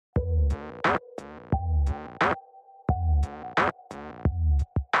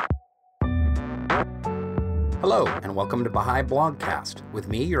Hello, and welcome to Baha'i Blogcast with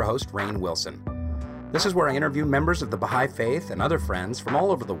me, your host, Rainn Wilson. This is where I interview members of the Baha'i faith and other friends from all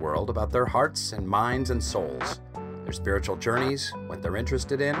over the world about their hearts and minds and souls, their spiritual journeys, what they're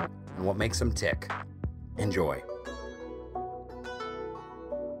interested in, and what makes them tick. Enjoy.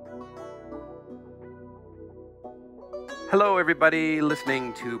 Hello, everybody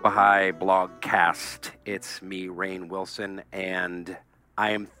listening to Baha'i Blogcast. It's me, Rainn Wilson, and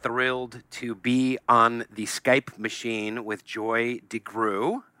I am thrilled to be on the Skype machine with Joy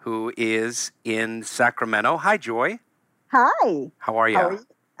DeGruy, who is in Sacramento. Hi, Joy. Hi. How are you?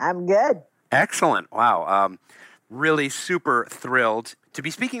 I'm good. Excellent. Wow. Really super thrilled to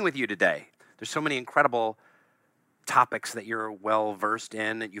be speaking with you today. There's so many incredible topics that you're well versed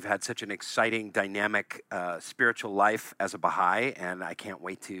in. You've had such an exciting, dynamic spiritual life as a Baha'i, and I can't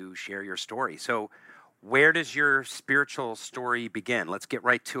wait to share your story. So where does your spiritual story begin? Let's get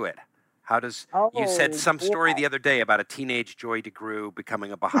right to it. You said some story the other day about a teenage Joy DeGruy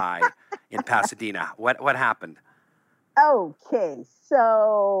becoming a Baha'i in Pasadena. What happened? Okay,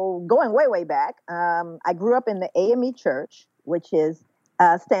 so going way back, I grew up in the AME Church, which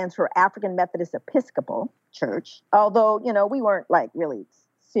stands for African Methodist Episcopal Church. Although, we weren't like really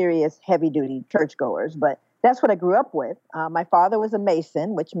serious, heavy-duty churchgoers, but that's what I grew up with. My father was a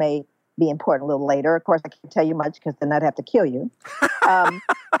Mason, which may be important a little later. Of course, I can't tell you much because then I'd have to kill you.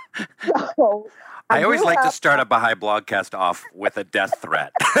 So I always like to start a Baha'i Blogcast off with a death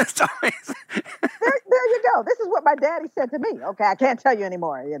threat. There you go. This is what my daddy said to me. Okay, I can't tell you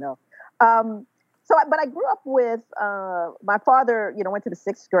anymore, But I grew up with, my father, went to the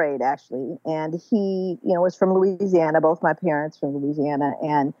 6th grade, actually, and he, was from Louisiana, both my parents from Louisiana,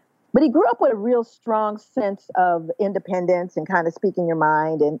 but he grew up with a real strong sense of independence and kind of speaking your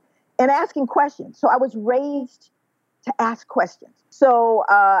mind and asking questions. So I was raised to ask questions. So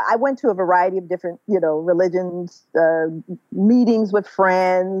I went to a variety of different, religions, meetings with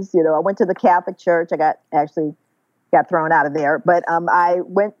friends. I went to the Catholic Church. I got thrown out of there, but I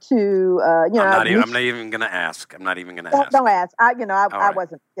went to, I'm not even going to ask. Don't ask. I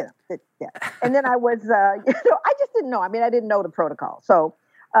wasn't, yeah. And then I was, I just didn't know. I didn't know the protocol. So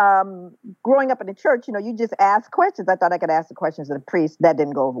growing up in the church, you just ask questions. I thought I could ask the questions of the priest. That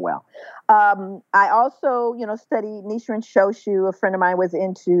didn't go over well. I also, studied Nichiren Shoshu. A friend of mine was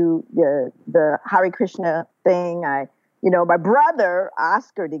into the Hare Krishna thing. My brother,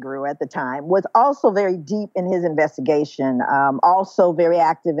 Oscar DeGruy at the time, was also very deep in his investigation, also very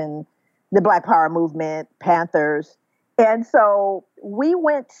active in the Black Power movement, Panthers. And so we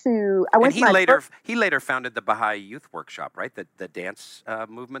went to... He later founded the Baha'i Youth Workshop, right? The dance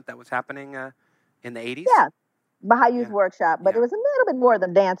movement that was happening in the 80s? Yeah, Baha'i Youth Workshop. But it was a little bit more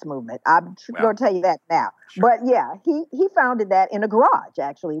than dance movement. I'm going to tell you that now. Sure. But yeah, he founded that in a garage,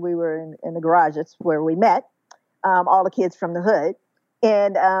 actually. We were in the garage. That's where we met. All the kids from the hood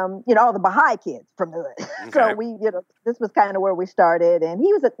and, all the Baha'i kids from the hood. Okay. So we, this was kind of where we started. And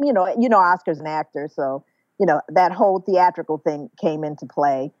he was, Oscar's an actor. So, that whole theatrical thing came into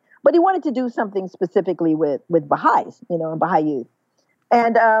play. But he wanted to do something specifically with Baha'is, and Baha'i youth.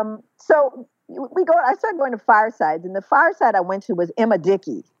 And so I started going to firesides. And the fireside I went to was Emma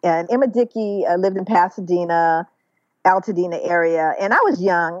Dickey. And Emma Dickey lived in Pasadena, Altadena area. And I was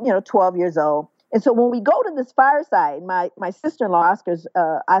young, 12 years old. And so when we go to this fireside, my sister-in-law,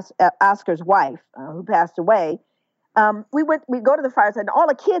 Oscar's wife, who passed away, we go to the fireside, and all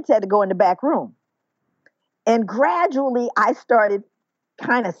the kids had to go in the back room. And gradually, I started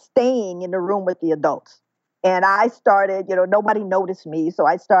kind of staying in the room with the adults. And I started, nobody noticed me, so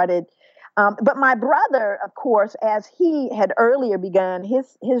I started. But my brother, of course, as he had earlier begun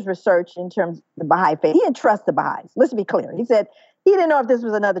his research in terms of the Baha'i faith, he didn't trust the Baha'is. Let's be clear. He said he didn't know if this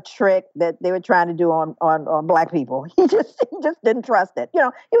was another trick that they were trying to do on Black people. He just didn't trust it. He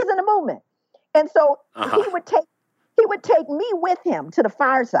was in the movement. And so he would take me with him to the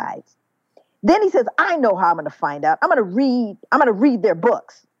firesides. Then he says, I know how I'm going to find out. I'm going to read their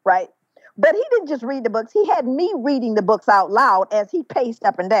books, right? But he didn't just read the books. He had me reading the books out loud as he paced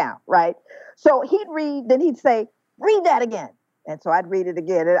up and down, right? So he'd read, then he'd say, read that again. And so I'd read it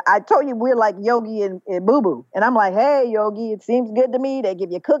again. And I told you we're like Yogi and Boo Boo. And I'm like, hey, Yogi, it seems good to me. They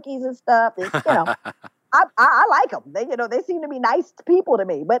give you cookies and stuff. And, I like them. They seem to be nice people to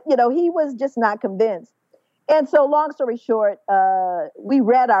me. But, he was just not convinced. And so long story short, we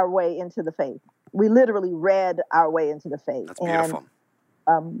read our way into the faith. We literally read our way into the faith. That's beautiful.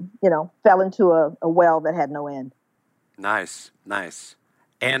 And, fell into a well that had no end. Nice.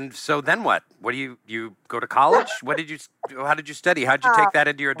 And so then what? What do you go to college? How did you study? How did you take that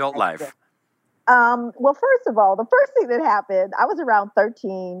into your adult life? Well, first of all, the first thing that happened, I was around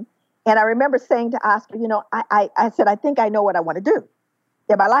 13 And I remember saying to Oscar, I said, I think I know what I want to do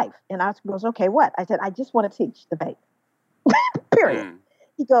in my life. And Oscar goes, okay, what? I said, I just want to teach debate, period.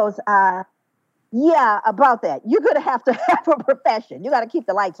 He goes, yeah, about that. You're going to have a profession. You got to keep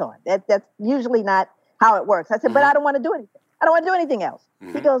the lights on. That's usually not how it works. I said, but I don't want to do anything. I don't want to do anything else.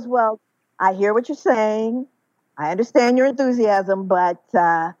 He goes, well, I hear what you're saying. I understand your enthusiasm, but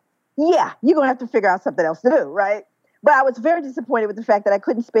yeah, you're going to have to figure out something else to do, right? But I was very disappointed with the fact that I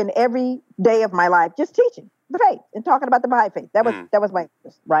couldn't spend every day of my life just teaching the faith and talking about the Baha'i faith. That was my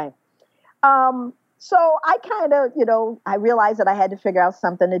interest, right? So I kind of, I realized that I had to figure out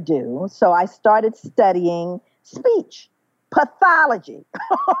something to do. So I started studying speech pathology.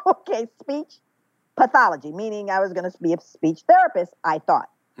 Okay, speech pathology, meaning I was going to be a speech therapist, I thought.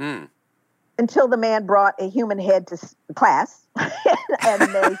 Until the man brought a human head to class.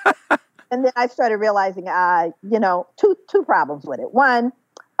 And then I started realizing, two problems with it. One,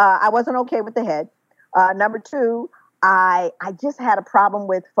 I wasn't okay with the head. Number two, I just had a problem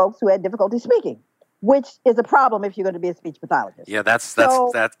with folks who had difficulty speaking, which is a problem if you're going to be a speech pathologist. Yeah,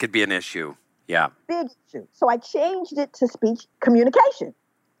 that could be an issue. Yeah. Big issue. So I changed it to speech communication,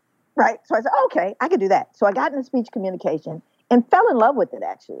 right? So I said, okay, I can do that. So I got into speech communication and fell in love with it,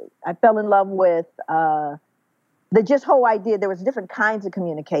 actually. I fell in love with the just whole idea. There was different kinds of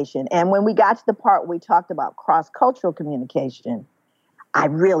communication. And when we got to the part where we talked about cross-cultural communication, I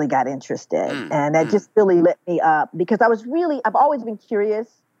really got interested. And that just really lit me up because I've always been curious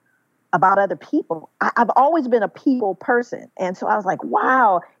about other people. I've always been a people person. And so I was like,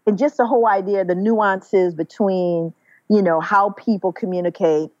 wow. And just the whole idea, the nuances between, how people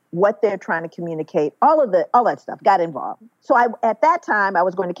communicate, what they're trying to communicate, all that stuff got involved. So at that time, I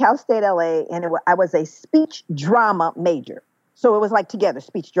was going to Cal State LA, and I was a speech drama major. So it was like together,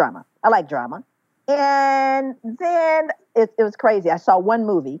 speech drama. I like drama. And then it was crazy. I saw one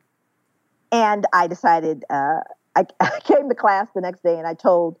movie, and I decided, I came to class the next day, and I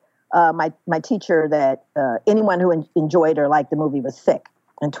told my teacher that anyone who enjoyed or liked the movie was sick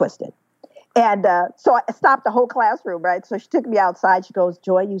and twisted. And so I stopped the whole classroom, right? So she took me outside. She goes,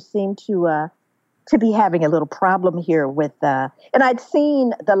 Joy, you seem to be having a little problem here with, and I'd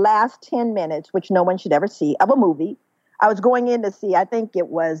seen the last 10 minutes, which no one should ever see, of a movie. I was going in to see, I think it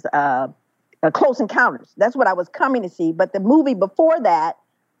was Close Encounters. That's what I was coming to see. But the movie before that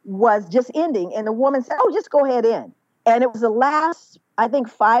was just ending. And the woman said, oh, just go ahead in. And it was the last, I think,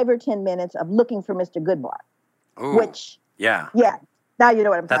 5 or 10 minutes of looking for Mr. Goodbar. Ooh, which, yeah. Now you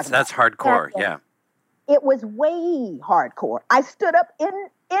know what I'm talking about. That's hardcore, yeah. It was way hardcore. I stood up in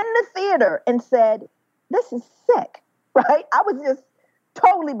the theater and said, this is sick, right? I was just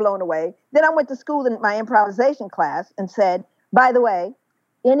totally blown away. Then I went to school in my improvisation class and said, by the way,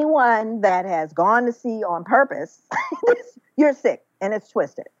 anyone that has gone to see On Purpose, you're sick and it's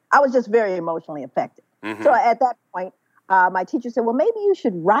twisted. I was just very emotionally affected. So at that point, my teacher said, well, maybe you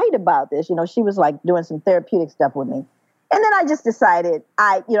should write about this. She was like doing some therapeutic stuff with me. And then I just decided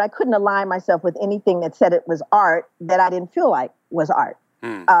I couldn't align myself with anything that said it was art that I didn't feel like was art.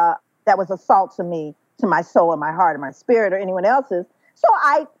 That was assault to me, to my soul and my heart and my spirit or anyone else's. So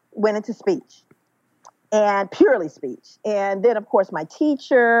I went into speech and purely speech. And then, of course, my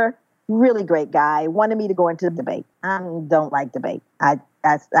teacher, really great guy, wanted me to go into debate. I don't like debate.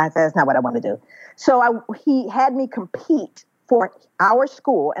 That's not what I want to do. So he had me compete for our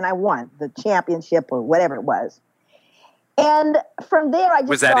school, and I won the championship or whatever it was. And from there, I just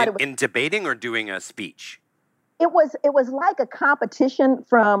was that in debating or doing a speech? It was like a competition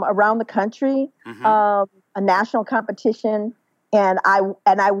from around the country, a national competition, and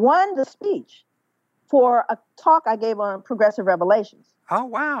I won the speech for a talk I gave on progressive revelations. Oh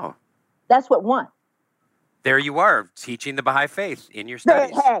wow! That's what won. There you are, teaching the Baha'i faith in your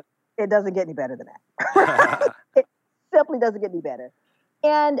studies. Hey, it doesn't get any better than that. It simply doesn't get any better.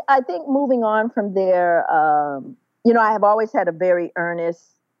 And I think moving on from there. I have always had a very earnest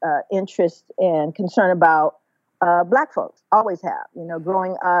interest and concern about Black folks. Always have.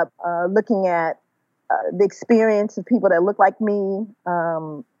 Growing up, looking at the experience of people that look like me,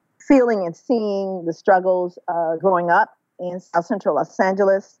 feeling and seeing the struggles growing up in South Central Los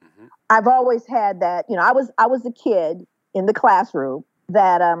Angeles. I've always had that. I was the kid in the classroom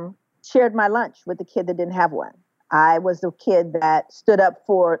that shared my lunch with the kid that didn't have one. I was the kid that stood up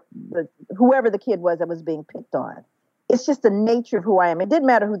for whoever the kid was that was being picked on. It's just the nature of who I am. It didn't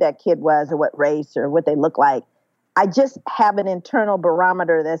matter who that kid was or what race or what they look like. I just have an internal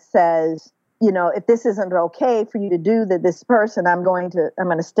barometer that says, if this isn't okay for you to do this person, I'm going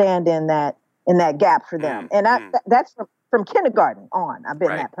to stand in that gap for them. And that's from kindergarten on. I've been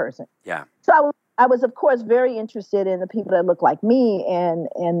that person. Yeah. So I was, of course, very interested in the people that looked like me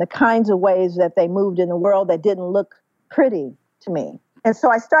and the kinds of ways that they moved in the world that didn't look pretty to me. And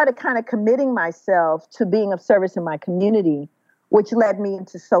so I started kind of committing myself to being of service in my community, which led me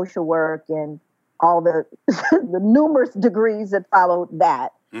into social work and all the the numerous degrees that followed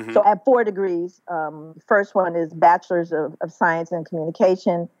that. Mm-hmm. So I have 4 degrees. First one is Bachelor's of Science in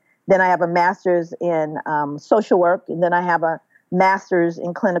Communication. Then I have a master's in social work. And then I have a master's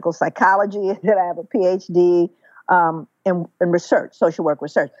in clinical psychology. And then I have a PhD in research, social work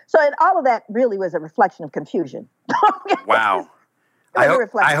research. So all of that really was a reflection of confusion. Wow.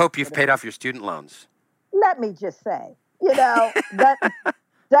 I hope you've paid off your student loans. Let me just say, done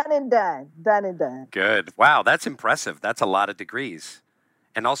and done. Good. Wow, that's impressive. That's a lot of degrees.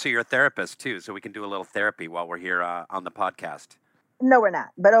 And also you're a therapist too, so we can do a little therapy while we're here on the podcast. No, we're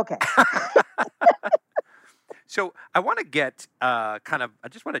not, but okay. So I want to get I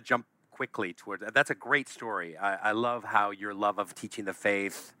just want to jump quickly towards that. That's a great story. I love how your love of teaching the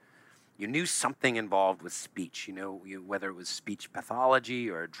faith, you knew something involved with speech, whether it was speech pathology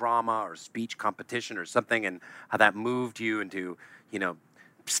or drama or speech competition or something, and how that moved you into,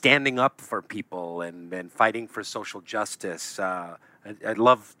 standing up for people and fighting for social justice. I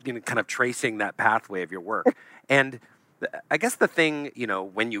love, kind of tracing that pathway of your work. And I guess the thing,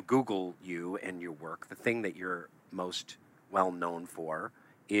 when you Google you and your work, the thing that you're most well known for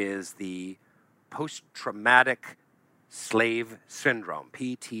is the post-traumatic slave syndrome,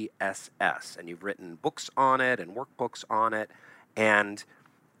 PTSS. And you've written books on it and workbooks on it. And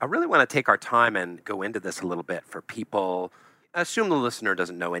I really want to take our time and go into this a little bit for people. I assume the listener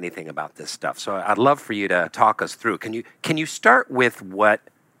doesn't know anything about this stuff. So I'd love for you to talk us through. Can you start with what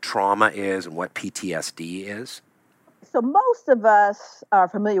trauma is and what PTSD is? So most of us are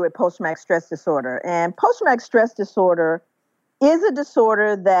familiar with post-traumatic stress disorder. And post-traumatic stress disorder is a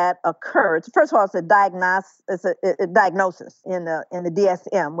disorder that occurs. First of all, it's a diagnosis in the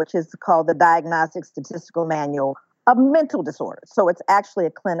DSM, which is called the Diagnostic Statistical Manual of Mental Disorders. So it's actually a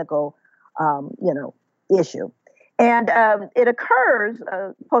clinical, issue. And it occurs,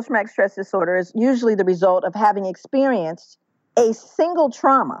 post-traumatic stress disorder is usually the result of having experienced a single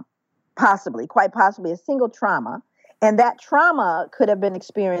trauma, quite possibly a single trauma. And that trauma could have been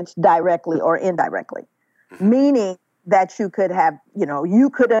experienced directly or indirectly, meaning that you could have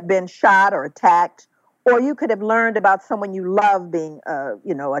been shot or attacked, or you could have learned about someone you love being,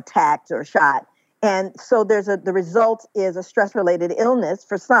 attacked or shot. And so the result is a stress-related illness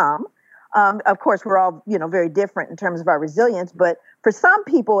for some. Of course, we're all, very different in terms of our resilience, but for some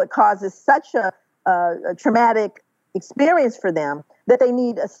people, it causes such a traumatic experience for them that they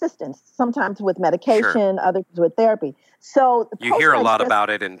need assistance, sometimes with medication, others with therapy. So you hear a lot about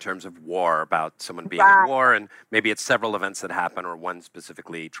it in terms of war, about someone being in war, and maybe it's several events that happen, or one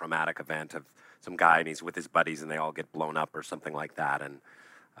specifically traumatic event of some guy and he's with his buddies and they all get blown up or something like that, and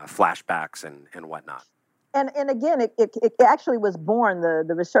flashbacks and whatnot. And again, it actually was born,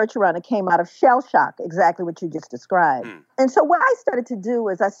 the research around it came out of shell shock, exactly what you just described. And so what I started to do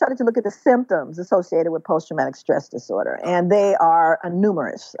is I started to look at the symptoms associated with post-traumatic stress disorder, and they are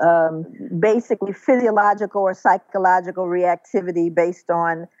numerous. Basically, physiological or psychological reactivity based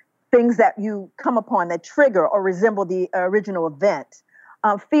on things that you come upon that trigger or resemble the original event.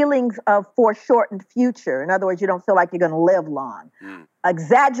 Feelings of foreshortened future. In other words, you don't feel like you're going to live long.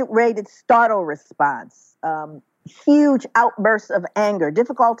 Exaggerated startle response. Huge outbursts of anger,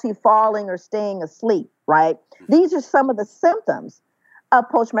 difficulty falling or staying asleep, right? These are some of the symptoms of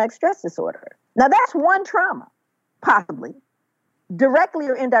post-traumatic stress disorder. Now, that's one trauma, possibly, directly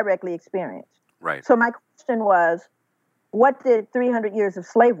or indirectly experienced. Right. So my question was, what did 300 years of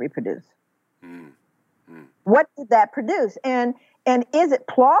slavery produce? What did that produce? And is it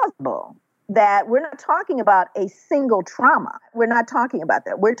plausible that we're not talking about a single trauma? We're not talking about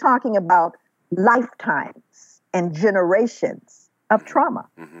that. We're talking about lifetimes and generations of trauma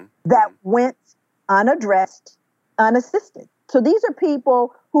that went unaddressed, unassisted. So these are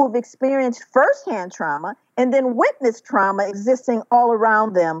people who have experienced firsthand trauma and then witnessed trauma existing all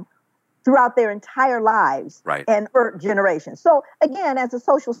around them throughout their entire lives and for generations. So again, as a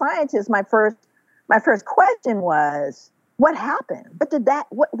social scientist, my first question was, what happened? What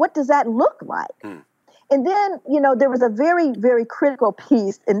does that look like? And then, there was a very, very critical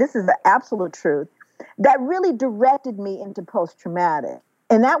piece, and this is the absolute truth, that really directed me into post-traumatic.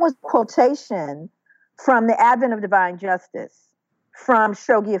 And that was a quotation from The Advent of Divine Justice from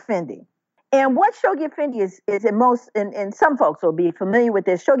Shoghi Effendi. And what Shoghi Effendi is and some folks will be familiar with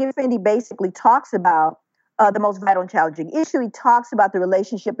this, Shoghi Effendi basically talks about the most vital and challenging issue. He talks about the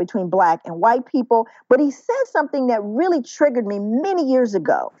relationship between Black and white people, but he says something that really triggered me many years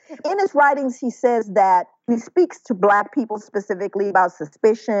ago. In his writings, he says that he speaks to Black people specifically about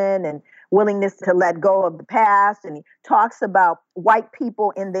suspicion and willingness to let go of the past, and he talks about white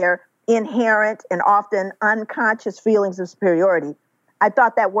people in their inherent and often unconscious feelings of superiority. I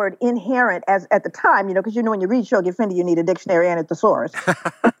thought that word inherent, as at the time, because when you read Shoghi Effendi, you need a dictionary and a thesaurus.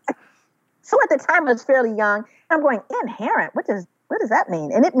 So at the time, I was fairly young. I'm going, inherent? What does that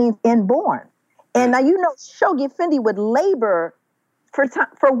mean? And it means inborn. And now, Shoghi Effendi would labor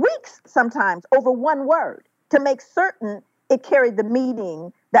for weeks sometimes over one word to make certain it carried the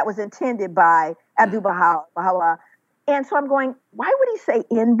meaning that was intended by Abdu'l-Baha. And so I'm going, why would he say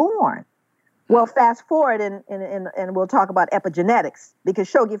inborn? Well, fast forward, and we'll talk about epigenetics,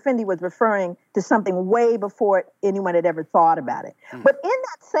 because Shoghi Effendi was referring to something way before anyone had ever thought about it. But in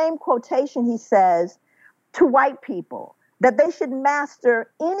that same quotation, he says to white people that they should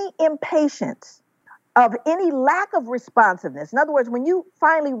master any impatience of any lack of responsiveness. In other words, when you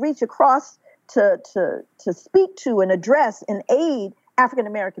finally reach across to speak to and address and aid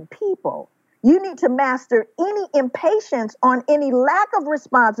African-American people, you need to master any impatience on any lack of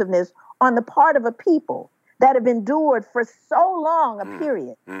responsiveness on the part of a people that have endured for so long a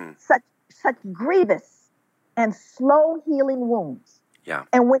period, such grievous and slow healing wounds. Yeah.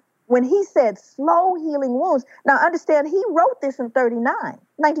 And when he said slow healing wounds, now understand he wrote this in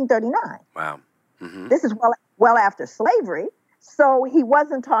 1939. Wow. Mm-hmm. This is well after slavery. So he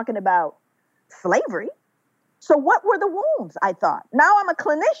wasn't talking about slavery. So what were the wounds, I thought? Now I'm a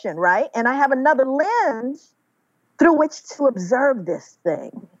clinician, right? And I have another lens through which to observe this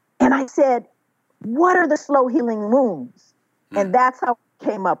thing. And I said, what are the slow healing wounds? And that's how I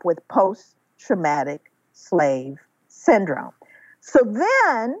came up with post-traumatic slave syndrome. So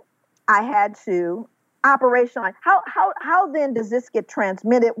then I had to operationalize. How then does this get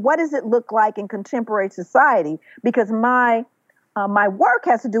transmitted? What does it look like in contemporary society? Because my work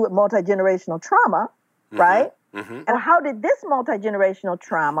has to do with multi-generational trauma, right? Mm-hmm. And how did this multi-generational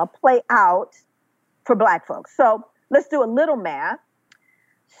trauma play out for Black folks? So let's do a little math.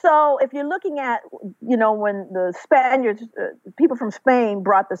 So if you're looking at, when the Spaniards, people from Spain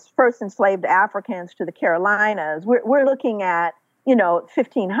brought the first enslaved Africans to the Carolinas, we're looking at,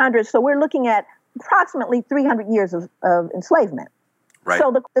 1500. So we're looking at approximately 300 years of enslavement. Right.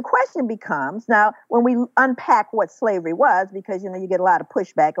 So the question becomes, now, when we unpack what slavery was, because, you get a lot of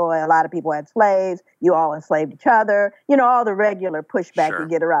pushback, a lot of people had slaves, you all enslaved each other, all the regular pushback you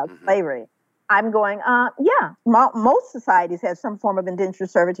get around slavery. I'm going, most societies have some form of indentured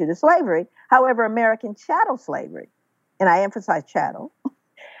servitude or slavery. However, American chattel slavery, and I emphasize chattel,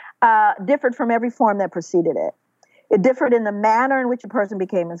 differed from every form that preceded it. It differed in the manner in which a person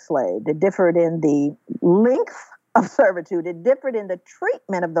became enslaved. It differed in the length of servitude. It differed in the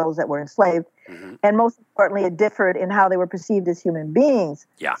treatment of those that were enslaved. Mm-hmm. And most importantly, it differed in how they were perceived as human beings.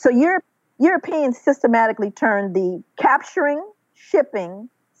 Yeah. So Europeans systematically turned the capturing, shipping,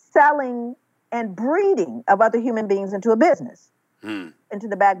 selling, and breeding of other human beings into a business, into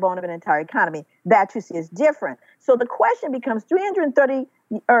the backbone of an entire economy. That, you see, is different. So the question becomes 330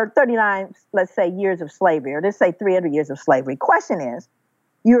 or 39, let's say, years of slavery, or let's say 300 years of slavery. Question is,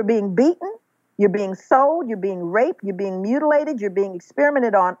 you're being beaten, you're being sold, you're being raped, you're being mutilated, you're being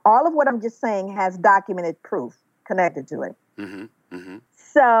experimented on. All of what I'm just saying has documented proof connected to it. Mm-hmm. Mm-hmm.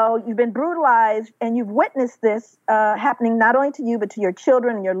 So you've been brutalized, and you've witnessed this happening not only to you, but to your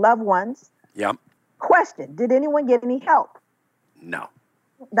children and your loved ones. Yep. Question: did anyone get any help? No.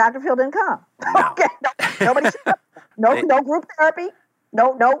 Dr. Phil didn't come. No. Okay. Nobody showed up. No group therapy.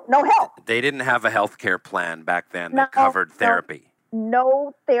 No help. They didn't have a healthcare plan back then that covered therapy.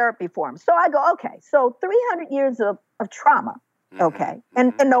 No therapy for them. So I go, okay, so 300 years of trauma, okay,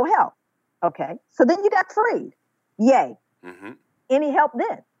 and no help. Okay. So then you got freed. Yay. Mm-hmm. Any help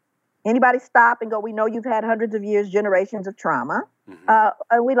then? Anybody stop and go, we know you've had hundreds of years, generations of trauma.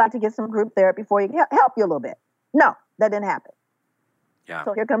 Mm-hmm. We'd like to get some group therapy for you, help you a little bit. No, that didn't happen. Yeah.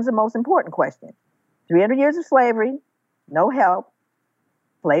 So here comes the most important question. 300 years of slavery, no help.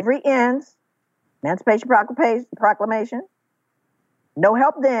 Slavery ends. Emancipation Proclamation. No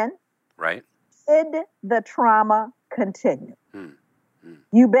help then. Right. Did the trauma continue?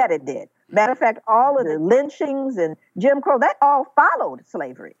 You bet it did. Matter of fact, all of the lynchings and Jim Crow, that all followed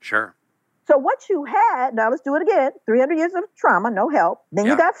slavery. Sure. So what you had, now let's do it again, 300 years of trauma, no help. Then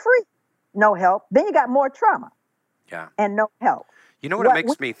you got free, no help. Then you got more trauma. Yeah. And no help. You know what it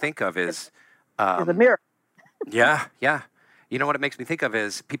makes me think of is... it's a miracle. Yeah. You know what it makes me think of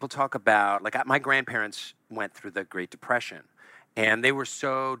is people talk about, like my grandparents went through the Great Depression. And they were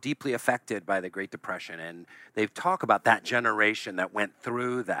so deeply affected by the Great Depression. And they talk about that generation that went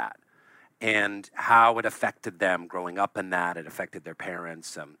through that and how it affected them growing up in that. It affected their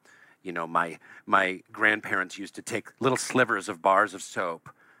parents. My grandparents used to take little slivers of bars of soap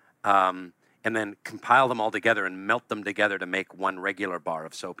and then compile them all together and melt them together to make one regular bar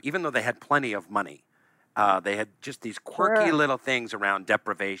of soap, even though they had plenty of money. They had just these quirky little things around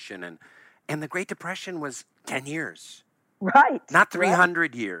deprivation. And the Great Depression was 10 years. Right. Not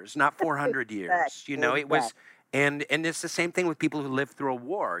 300 years, not 400 years. Exactly. It was, and it's the same thing with people who lived through a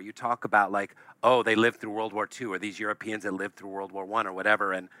war. You talk about like, oh, they lived through World War II, or these Europeans that lived through World War I or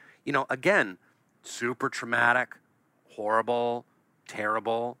whatever. And, again, super traumatic, horrible,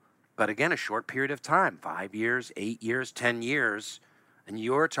 terrible, but again, a short period of time, 5 years, 8 years, 10 years. And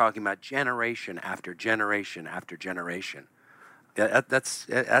you're talking about generation after generation after generation. That's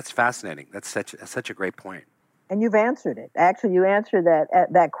fascinating. That's such a great point. And you've answered it. Actually, you answered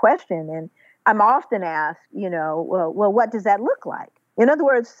that question. And I'm often asked, well, what does that look like? In other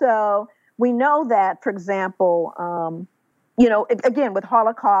words, so we know that, for example, again, with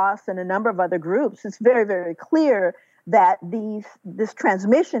Holocaust and a number of other groups, it's very, very clear that this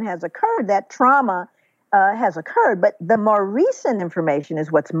transmission has occurred, that trauma has occurred. But the more recent information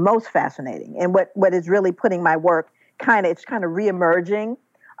is what's most fascinating, and what is really putting my work it's kind of reemerging.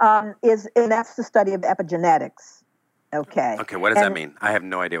 And that's the study of epigenetics. Okay. Okay, what does that mean? I have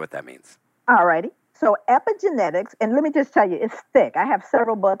no idea what that means. All righty. So epigenetics, and let me just tell you, it's thick. I have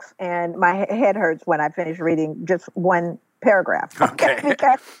several books, and my head hurts when I finish reading just one paragraph. Okay.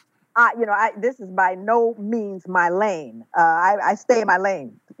 Because, this is by no means my lane. I stay in my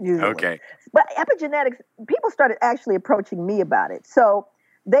lane, usually. Okay. But epigenetics, people started actually approaching me about it. So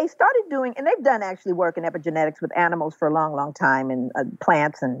they started doing, and they've done actually work in epigenetics with animals for a long, long time, and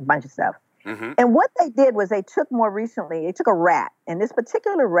plants and a bunch of stuff. Mm-hmm. And what they did was they took a rat, and this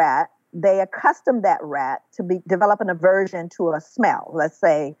particular rat, they accustomed that rat to develop an aversion to a smell, let's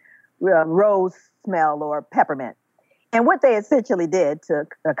say rose smell or peppermint. And what they essentially did to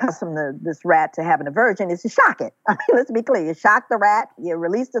accustom this rat to have an aversion is to shock it. I mean, let's be clear. You shock the rat, you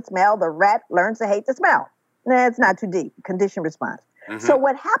release the smell, the rat learns to hate the smell. It's not too deep. Condition response. Mm-hmm. So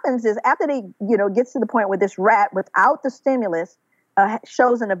what happens is after they, gets to the point where this rat, without the stimulus,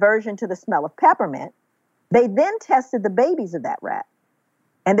 shows an aversion to the smell of peppermint, they then tested the babies of that rat.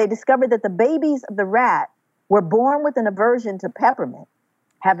 And they discovered that the babies of the rat were born with an aversion to peppermint,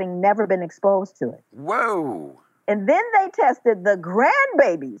 having never been exposed to it. Whoa. And then they tested the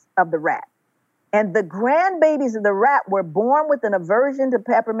grandbabies of the rat. And the grandbabies of the rat were born with an aversion to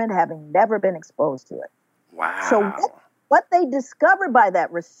peppermint, having never been exposed to it. Wow. So what they discovered by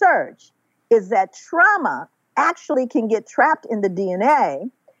that research is that trauma actually can get trapped in the DNA.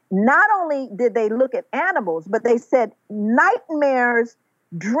 Not only did they look at animals, but they said nightmares,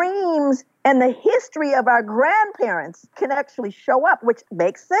 dreams, and the history of our grandparents can actually show up, which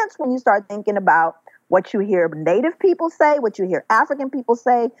makes sense when you start thinking about what you hear Native people say, what you hear African people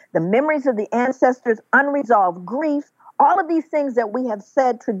say, the memories of the ancestors, unresolved grief, all of these things that we have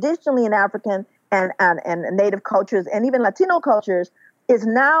said traditionally in African and Native cultures and even Latino cultures is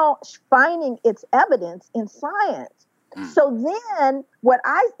now finding its evidence in science. Mm. So then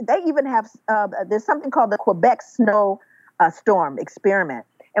they even have, there's something called the Quebec snow storm experiment.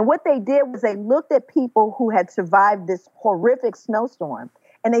 And what they did was they looked at people who had survived this horrific snowstorm,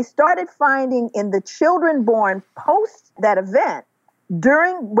 and they started finding in the children born post that event,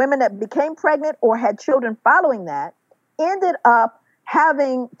 during women that became pregnant or had children following that, ended up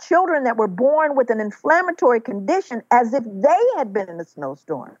having children that were born with an inflammatory condition as if they had been in a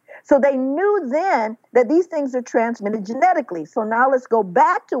snowstorm. So they knew then that these things are transmitted genetically. So now let's go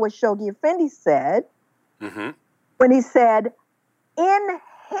back to what Shoghi Effendi said when he said,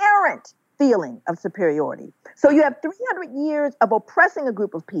 inherent feeling of superiority. So you have 300 years of oppressing a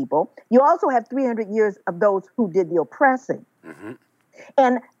group of people. You also have 300 years of those who did the oppressing. Mm-hmm.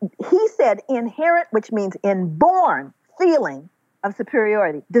 And he said inherent, which means inborn feeling of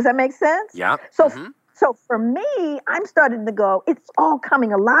superiority. Does that make sense? Yeah. So, so for me, I'm starting to go, it's all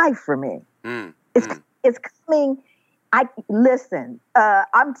coming alive for me. It's coming. Listen,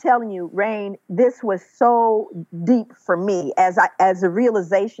 I'm telling you, Rain, this was so deep for me as the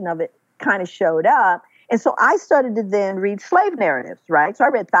realization of it kind of showed up. And so I started to then read slave narratives, right? So I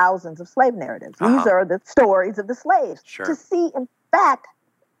read thousands of slave narratives. These are the stories of the slaves to see, in fact,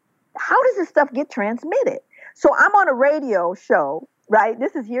 how does this stuff get transmitted? So I'm on a radio show, right?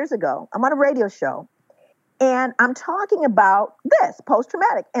 This is years ago. I'm on a radio show, and I'm talking about this,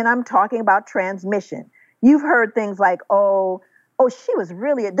 post-traumatic, and I'm talking about transmission. You've heard things like, she was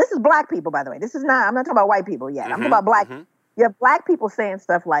really, this is black people, by the way. I'm not talking about white people yet. I'm talking about black people. You have black people saying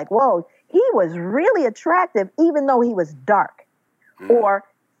stuff like, whoa, he was really attractive even though he was dark. Or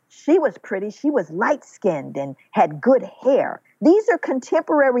she was pretty, she was light-skinned and had good hair. These are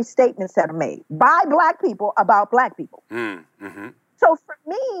contemporary statements that are made by black people about black people. So for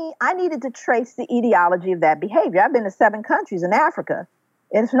me, I needed to trace the etiology of that behavior. I've been to 7 countries in Africa.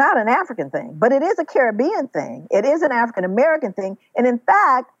 It's not an African thing, but it is a Caribbean thing. It is an African-American thing. And in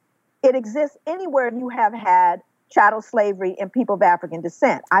fact, it exists anywhere you have had chattel slavery and people of African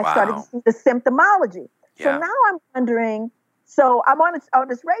descent. I started to see the symptomology. So now I'm wondering, so I'm on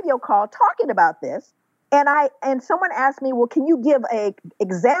this radio call talking about this, and someone asked me, well, can you give an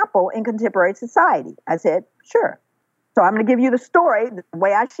example in contemporary society? I said, sure. So I'm going to give you the story, the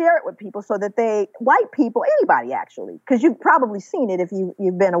way I share it with people so that white people, anybody actually, because you've probably seen it if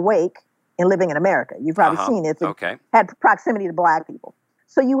you've been awake and living in America. You've probably seen it. Had proximity to black people.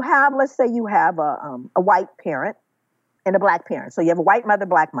 So let's say you have a white parent and a black parent. So you have a white mother,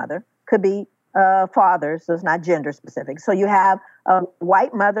 black mother. Could be father, so it's not gender specific. So you have a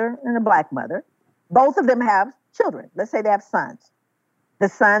white mother and a black mother. Both of them have children. Let's say they have sons. The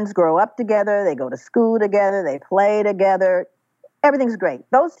sons grow up together. They go to school together. They play together. Everything's great.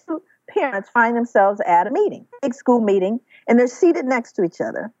 Those 2 parents find themselves at a meeting, big school meeting, and they're seated next to each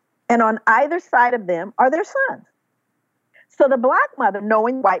other. And on either side of them are their sons. So the black mother,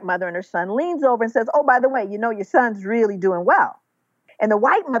 knowing white mother and her son, leans over and says, oh, by the way, you know, your son's really doing well. And the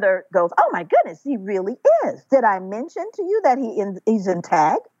white mother goes, oh, my goodness, he really is. Did I mention to you that he's in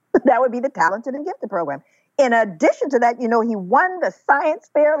TAG? That would be the Talented and Gifted program. In addition to that, you know, he won the science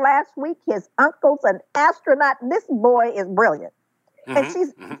fair last week. His uncle's an astronaut. This boy is brilliant. And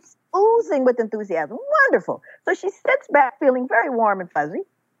she's oozing with enthusiasm. Wonderful. So she sits back feeling very warm and fuzzy.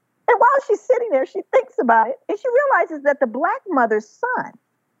 And while she's sitting there, she thinks about it. And she realizes that the black mother's son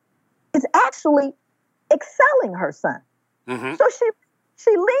is actually excelling her son. So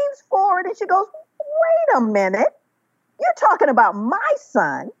she leans forward and she goes, wait a minute. You're talking about my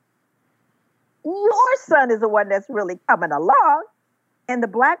son. Your son is the one that's really coming along. And the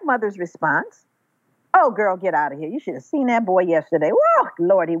black mother's response, oh, girl, get out of here. You should have seen that boy yesterday. Whoa,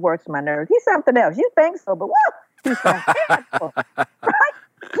 Lord, he works my nerves. He's something else. You think so, but whoa, he's fantastic. Right?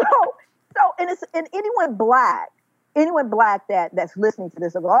 And anyone black that's listening to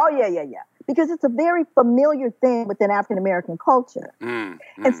this will go, oh, yeah. Because it's a very familiar thing within African-American culture. And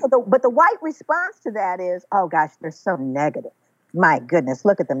so but the white response to that is, oh, gosh, they're so negative. My goodness,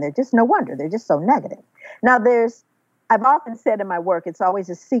 look at them. They're just no wonder. They're just so negative. Now, I've often said in my work, it's always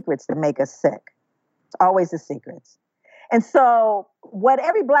the secrets that make us sick. It's always the secrets. And so what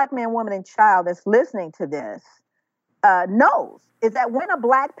every black man, woman, and child that's listening to this knows is that when a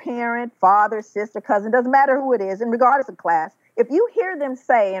black parent, father, sister, cousin, doesn't matter who it is, and regardless of class, if you hear them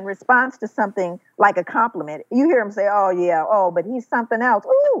say in response to something like a compliment, you hear them say, oh, yeah, oh, but he's something else.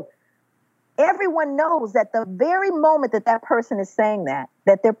 Ooh. Everyone knows that the very moment that person is saying that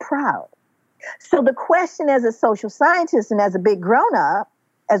they're proud. So the question as a social scientist and as a big grown-up,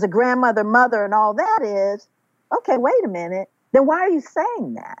 as a grandmother, mother, and all that is, okay, wait a minute. Then why are you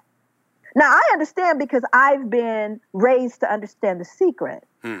saying that? Now, I understand because I've been raised to understand the secret,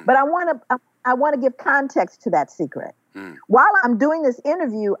 but I want to give context to that secret. While I'm doing this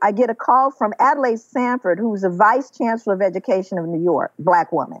interview, I get a call from Adelaide Sanford, who's the Vice Chancellor of Education of New York,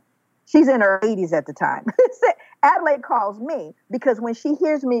 black woman. She's in her 80s at the time. Adelaide calls me because when she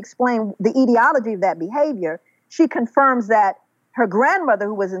hears me explain the etiology of that behavior, she confirms that her grandmother,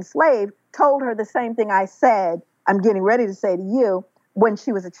 who was enslaved, told her the same thing I said, I'm getting ready to say to you, when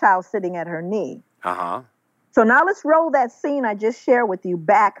she was a child sitting at her knee. So now let's roll that scene I just shared with you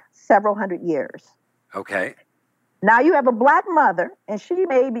back several hundred years. Okay. Now you have a black mother, and she's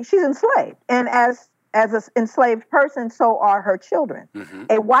enslaved. And as an enslaved person, so are her children.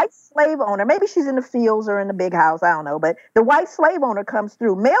 A white slave owner, maybe she's in the fields or in the big house, I don't know, but the white slave owner comes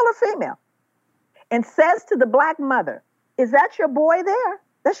through, male or female, and says to the black mother, is that your boy there?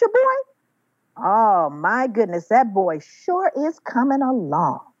 That's your boy? Oh, my goodness, that boy sure is coming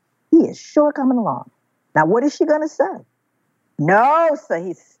along. He is sure coming along. Now, what is she going to say? No, sir,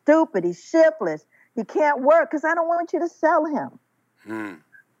 he's stupid. He's shiftless. He can't work because I don't want you to sell him.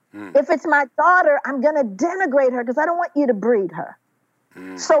 If it's my daughter, I'm going to denigrate her because I don't want you to breed her.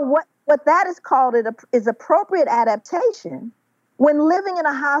 So what that is called is appropriate adaptation when living in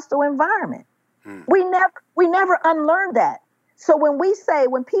a hostile environment. We never unlearn that. So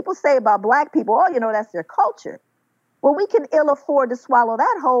when people say about black people, oh, that's their culture. Well, we can ill afford to swallow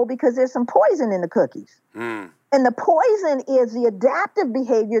that whole because there's some poison in the cookies. And the poison is the adaptive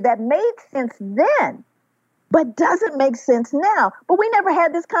behavior that made sense then, but doesn't make sense now. But we never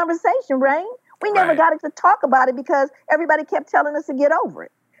had this conversation, Rain. We never got to talk about it because everybody kept telling us to get over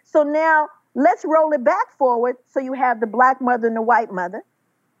it. So now let's roll it back forward. So you have the black mother and the white mother,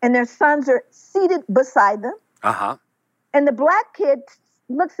 and their sons are seated beside them. Uh-huh. And the black kid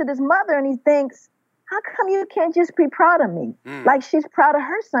looks at his mother and he thinks, how come you can't just be proud of me like she's proud of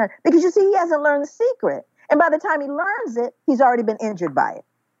her son? Because you see, he hasn't learned the secret. And by the time he learns it, he's already been injured by it.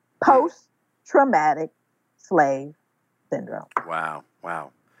 Post-traumatic slave syndrome. Wow.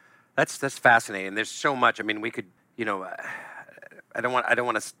 That's fascinating. There's so much. I mean, we could, I don't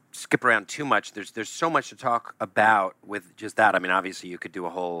want to skip around too much. There's so much to talk about with just that. I mean, obviously, you could do a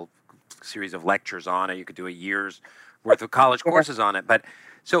whole series of lectures on it. You could do a year's worth of college courses on it. But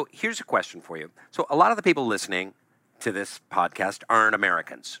so here's a question for you. So a lot of the people listening to this podcast aren't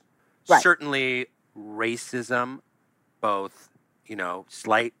Americans. Right. Certainly, racism, both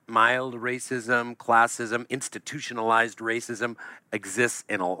slight, mild racism, classism, institutionalized racism exists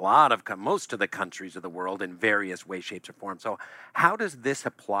in most of the countries of the world in various ways, shapes, or forms. So how does this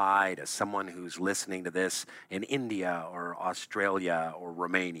apply to someone who's listening to this in India or Australia or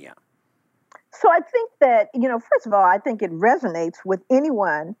Romania? So I think that, first of all, I think it resonates with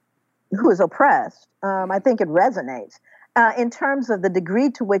anyone who is oppressed. I think it resonates. In terms of the degree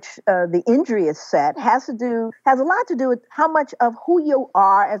to which the injury is set, has a lot to do with how much of who you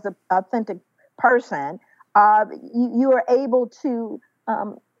are as an authentic person you are able to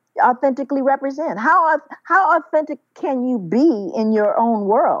authentically represent. How authentic can you be in your own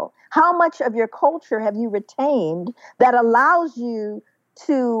world? How much of your culture have you retained that allows you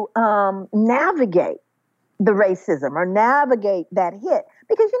to navigate the racism or navigate that hit?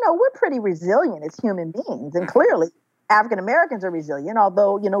 Because, we're pretty resilient as human beings, and clearly African Americans are resilient,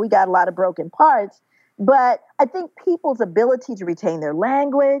 although, we got a lot of broken parts. But I think people's ability to retain their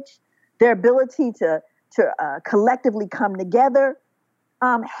language, their ability to collectively come together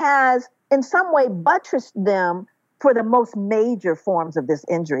has in some way buttressed them for the most major forms of this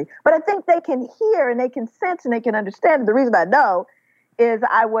injury. But I think they can hear and they can sense and they can understand. The reason I know is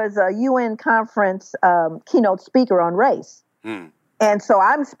I was a UN conference keynote speaker on race. And so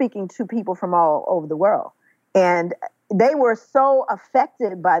I'm speaking to people from all over the world. And they were so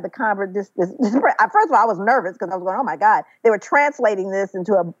affected by the conversation. First of all, I was nervous because I was going, oh my God. They were translating this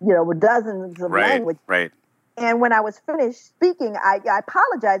into dozens of languages. Right. And when I was finished speaking, I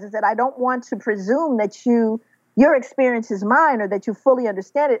apologized and said, I don't want to presume that your experience is mine or that you fully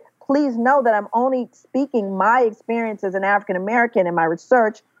understand it. Please know that I'm only speaking my experience as an African American and my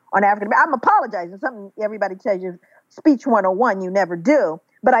research on African American. I'm apologizing. Something everybody tells you, speech 101, you never do.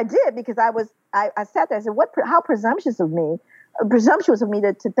 But I did because I sat there and said, how presumptuous of me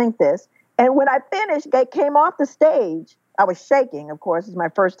to think this. And when I finished, I came off the stage. I was shaking, of course. It's my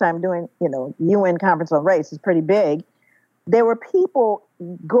first time doing, UN conference on race. It's pretty big. There were people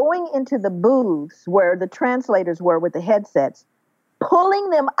going into the booths where the translators were with the headsets,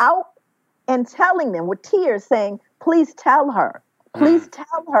 pulling them out and telling them with tears saying, please tell her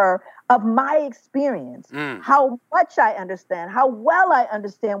of my experience, how much I understand, how well I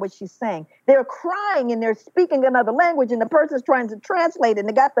understand what she's saying. They're crying and they're speaking another language and the person's trying to translate it.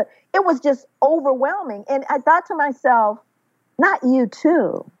 And it was just overwhelming. And I thought to myself, not you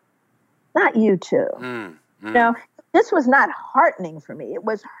too. This was not heartening for me. It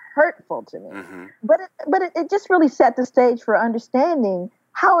was hurtful to me. Mm-hmm. But it just really set the stage for understanding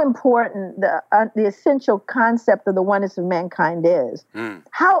how important the essential concept of the oneness of mankind is.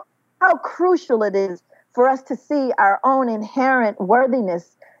 How crucial it is for us to see our own inherent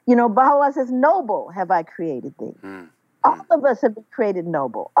worthiness. Baha'u'llah says, noble have I created thee. All of us have been created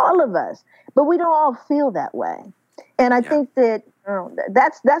noble, all of us. But we don't all feel that way. And I think that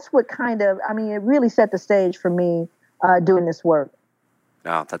that's what it really set the stage for me doing this work.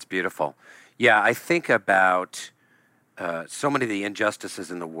 Oh, that's beautiful. Yeah, I think about so many of the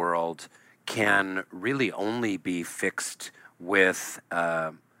injustices in the world can really only be fixed with,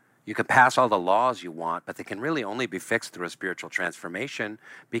 you can pass all the laws you want, but they can really only be fixed through a spiritual transformation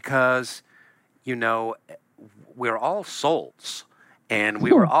because, we're all souls. And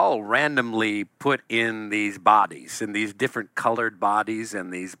we were all randomly put in these bodies, in these different colored bodies,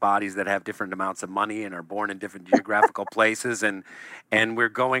 and these bodies that have different amounts of money and are born in different geographical places. And we're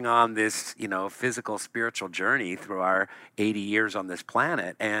going on this, physical, spiritual journey through our 80 years on this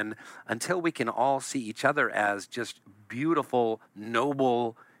planet. And until we can all see each other as just beautiful,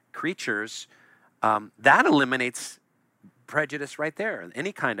 noble creatures, that eliminates prejudice right there,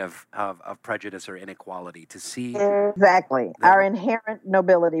 any kind of prejudice or inequality, to see exactly our inherent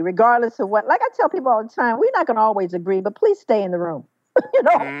nobility, regardless of what. Like I tell people all the time, we're not going to always agree, but please stay in the room. You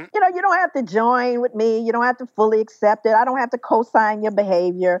don't have to join with me. You don't have to fully accept it. I don't have to co-sign your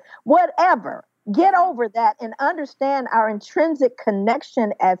behavior, whatever. Get over that and understand our intrinsic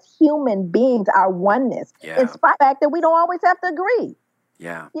connection as human beings, our oneness, in spite of the fact that we don't always have to agree.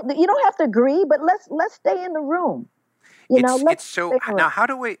 Yeah. You don't have to agree, but let's stay in the room. It's so now how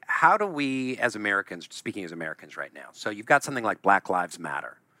do we as Americans, speaking as Americans right now, so you've got something like Black Lives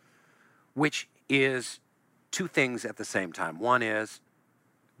Matter, which is two things at the same time. One is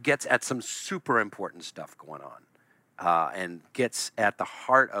gets at some super important stuff going on, and gets at the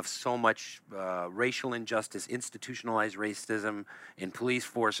heart of so much racial injustice, institutionalized racism in police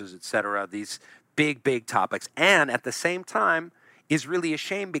forces, et cetera, these big topics, and at the same time is really a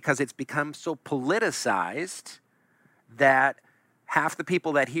shame because it's become so politicized that half the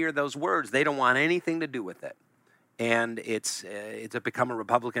people that hear those words, they don't want anything to do with it. And it's become a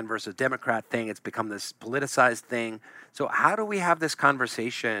Republican versus Democrat thing. It's become this politicized thing. So how do we have this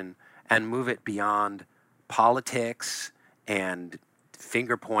conversation and move it beyond politics and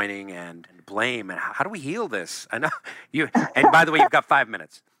finger pointing and blame? And how do we heal this? I know you. And by the way, you've got 5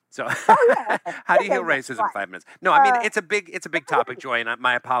 minutes. So how do you heal racism in 5 minutes? No, I mean it's a big topic, Joy. And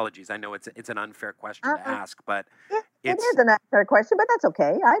my apologies. I know it's an unfair question to ask, but it is an unfair question. But that's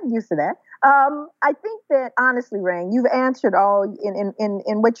okay. I'm used to that. I think that honestly, Rain, you've answered all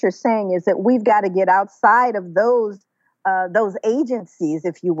in what you're saying is that we've got to get outside of those agencies,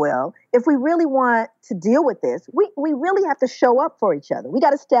 if you will. If we really want to deal with this, we really have to show up for each other. We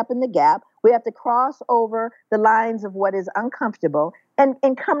got to step in the gap. We have to cross over the lines of what is uncomfortable and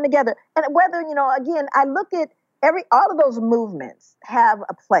come together. And whether, again, I look at all of those movements have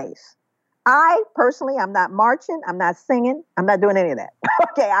a place. I personally, I'm not marching, I'm not singing, I'm not doing any of that.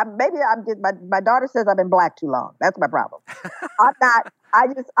 Okay, my daughter says I've been black too long. That's my problem.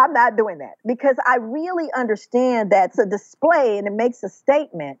 I'm not doing that because I really understand that's a display and it makes a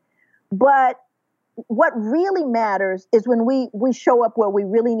statement. But what really matters is when we show up where we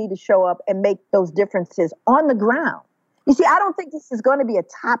really need to show up and make those differences on the ground. You see, I don't think this is going to be a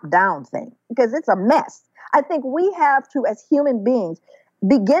top-down thing because it's a mess. I think we have to, as human beings,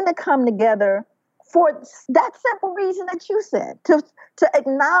 begin to come together for that simple reason that you said, to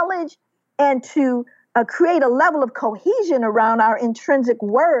acknowledge and to create a level of cohesion around our intrinsic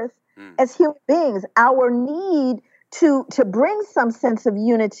worth as human beings, our need to bring some sense of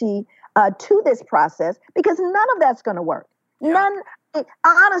unity to this process, because none of that's going to work. Yeah. None.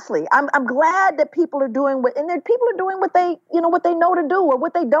 Honestly, I'm glad that people are doing what they know to do or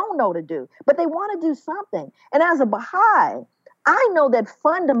what they don't know to do, but they want to do something. And as a Baha'i, I know that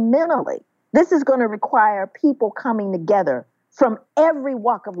fundamentally, this is going to require people coming together from every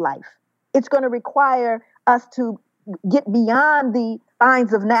walk of life. It's going to require us to get beyond the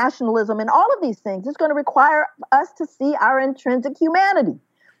lines of nationalism and all of these things. It's going to require us to see our intrinsic humanity.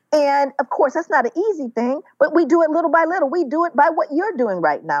 And of course, that's not an easy thing, but we do it little by little. We do it by what you're doing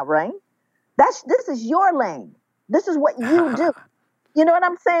right now, Rain. This is your lane. This is what you do. You know what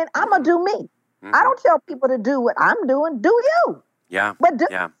I'm saying? I'm going to do me. Mm-hmm. I don't tell people to do what I'm doing. Do you? Yeah. But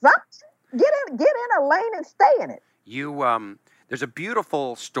something. Get in a lane and stay in it. There's a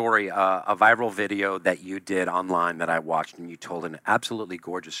beautiful story, a viral video that you did online that I watched, and you told an absolutely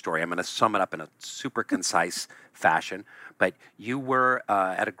gorgeous story. I'm going to sum it up in a super concise fashion. But you were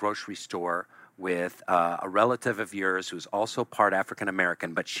at a grocery store with a relative of yours who's also part African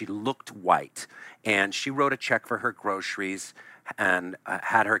American, but she looked white, and she wrote a check for her groceries and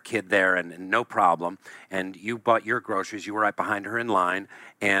had her kid there and no problem. And you bought your groceries. You were right behind her in line,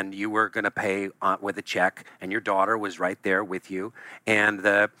 and you were going to pay with a check, and your daughter was right there with you. And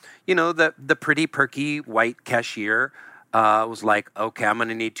the pretty perky white cashier was like, okay, I'm going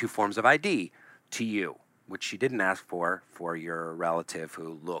to need 2 forms of ID to you, which she didn't ask for your relative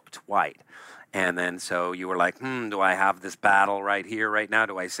who looked white. And then so you were like, do I have this battle right here, right now?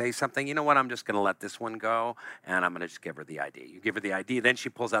 Do I say something? You know what? I'm just going to let this one go, and I'm going to just give her the ID. You give her the ID. Then she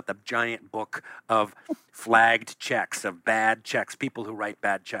pulls out the giant book of flagged checks, of bad checks, people who write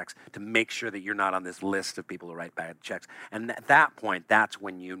bad checks, to make sure that you're not on this list of people who write bad checks. And at that point, that's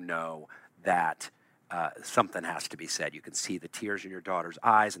when you know that something has to be said. You can see the tears in your daughter's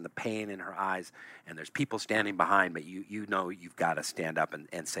eyes and the pain in her eyes, and there's people standing behind, but you know you've got to stand up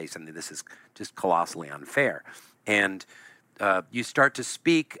and say something. This is just colossally unfair. And you start to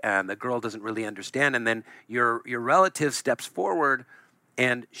speak, and the girl doesn't really understand, and then your relative steps forward,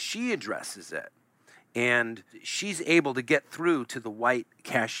 and she addresses it. And she's able to get through to the white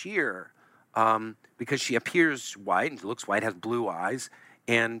cashier because she appears white and looks white, has blue eyes,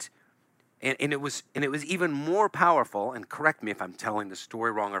 and it was even more powerful, and correct me if I'm telling the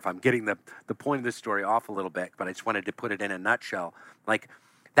story wrong or if I'm getting the point of the story off a little bit, but I just wanted to put it in a nutshell. Like,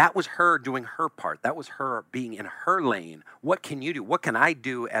 That was her doing her part. That was her being in her lane. What can you do? What can I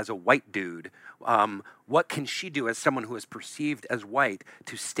do as a white dude? What can she do as someone who is perceived as white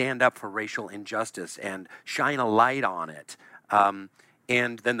to stand up for racial injustice and shine a light on it?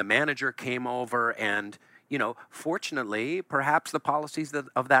 And then the manager came over and, fortunately, perhaps the policies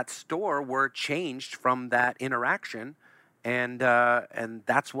of that store were changed from that interaction. And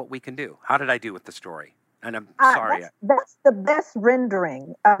that's what we can do. How did I do with the story? And I'm sorry. That's the best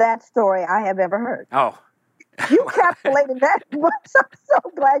rendering of that story I have ever heard. Oh. You capsulated that. I'm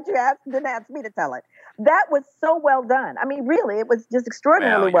so glad didn't ask me to tell it. That was so well done. I mean, really, it was just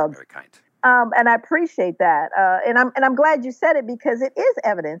extraordinarily well done. Very kind. And I appreciate that. And I'm glad you said it because it is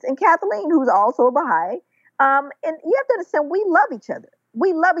evidence. And Kathleen, who's also a Baha'i, and you have to understand, we love each other.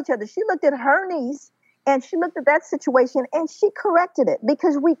 We love each other. She looked at her niece and she looked at that situation and she corrected it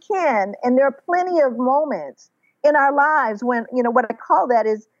because we can. And there are plenty of moments in our lives when, what I call that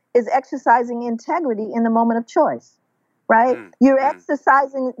is exercising integrity in the moment of choice, right? You're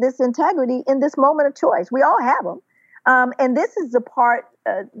exercising this integrity in this moment of choice. We all have them. And this is the part,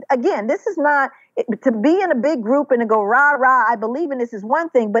 again, this is not, to be in a big group and to go rah, rah, I believe in this is one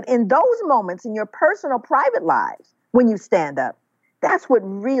thing, but in those moments in your personal private lives, when you stand up, that's where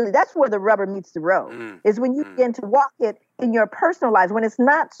the rubber meets the road, is when you begin to walk it in your personal lives, when it's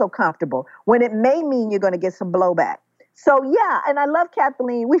not so comfortable, when it may mean you're going to get some blowback. So, yeah, and I love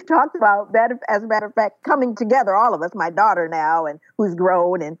Kathleen. We've talked about that, as a matter of fact, coming together, all of us, my daughter now, and who's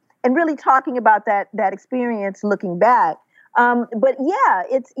grown, and really talking about that experience looking back. But, yeah,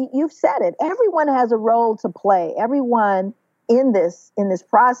 you've said it. Everyone has a role to play, everyone in this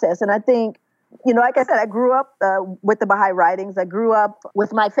process. And I think, like I said, I grew up with the Baha'i writings. I grew up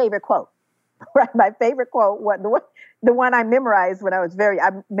with my favorite quote, right? My favorite quote, the one I memorized when I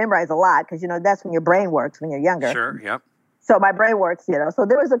memorized a lot because, that's when your brain works when you're younger. Sure, yep. So my brain works, So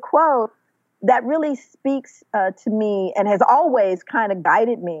there was a quote that really speaks to me and has always kind of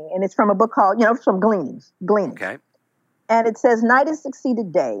guided me. And it's from a book called, from Gleanings. Okay. And it says, night has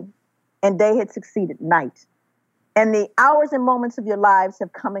succeeded day and day had succeeded night. And the hours and moments of your lives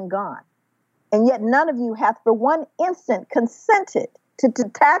have come and gone. And yet none of you hath for one instant consented to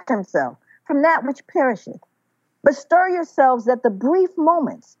detach himself from that which perisheth. But stir yourselves that the brief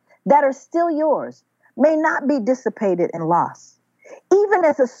moments that are still yours may not be dissipated and lost. Even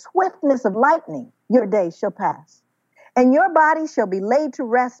as a swiftness of lightning, your days shall pass, and your body shall be laid to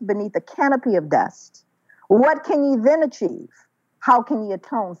rest beneath a canopy of dust. What can ye then achieve? How can ye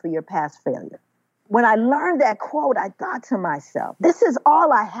atone for your past failure? When I learned that quote, I thought to myself, this is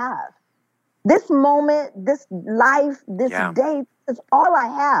all I have. This moment, this life, this day, this is all I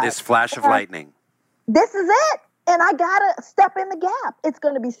have. This flash of lightning. This is it. And I got to step in the gap. It's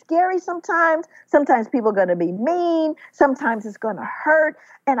going to be scary sometimes. Sometimes people are going to be mean. Sometimes it's going to hurt.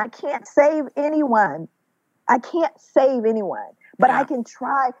 And I can't save anyone. But I can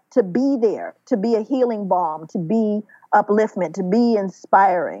try to be there, to be a healing balm, to be upliftment, to be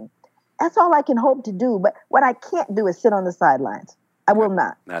inspiring. That's all I can hope to do. But what I can't do is sit on the sidelines. I will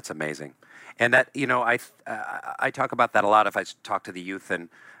not. That's amazing. And that, I talk about that a lot if I talk to the youth and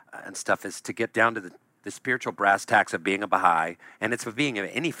stuff, is to get down to the spiritual brass tacks of being a Baha'i, and it's of being of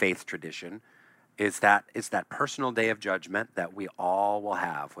any faith tradition, is that personal day of judgment that we all will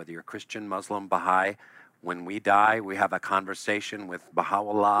have, whether you're Christian, Muslim, Baha'i. When we die, we have a conversation with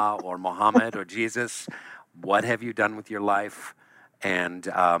Baha'u'llah or Muhammad or Jesus. What have you done with your life? And,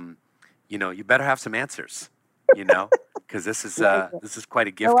 you better have some answers, because this is quite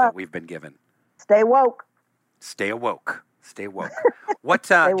a gift that we've been given. Stay woke. Stay awoke. Stay woke. What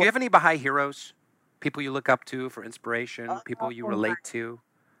do you have any Baha'i heroes? People you look up to for inspiration? People you relate to?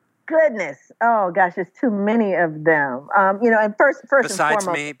 Goodness. Oh gosh, there's too many of them. And first besides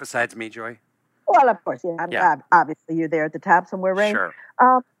and foremost, besides me, Joy. Well, of course, obviously you're there at the top somewhere, right? Sure.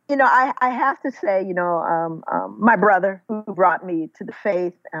 I have to say, my brother who brought me to the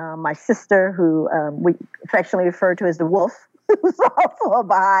faith, my sister who we affectionately refer to as the Wolf, who's also a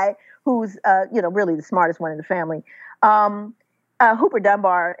Baha'i, who's really the smartest one in the family. Hooper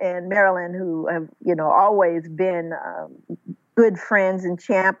Dunbar and Marilyn, who have always been good friends and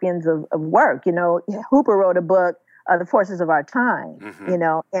champions of work. Hooper wrote a book, The Forces of Our Time.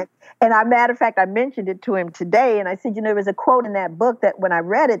 And a matter of fact, I mentioned it to him today, and I said, there was a quote in that book that when I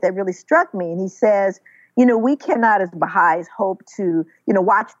read it, that really struck me. And he says, we cannot as Baha'is hope to,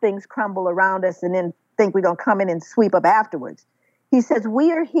 watch things crumble around us and then think we're going to come in and sweep up afterwards. He says,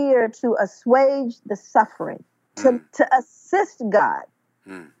 we are here to assuage the suffering, to assist God,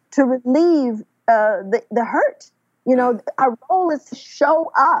 to relieve the hurt. Our role is to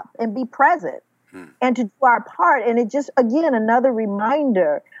show up and be present and to do our part. And it just, again, another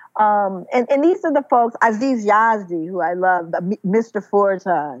reminder. And these are the folks, Aziz Yazdi, who I love, Mr.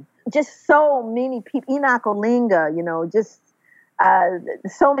 Fortan, just so many people, Enoch Olinga, just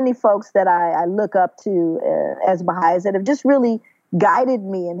so many folks that I look up to as Baha'is that have just really guided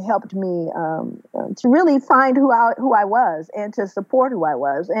me and helped me to really find who I was and to support who I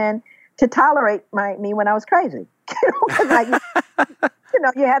was and to tolerate me when I was crazy.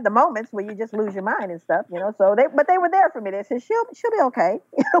 You had the moments where you just lose your mind and stuff, So they were there for me. They said she'll be okay.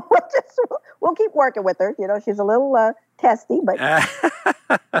 We'll keep working with her. She's a little testy, but.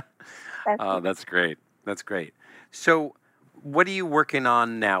 Oh, that's great. That's great. So, what are you working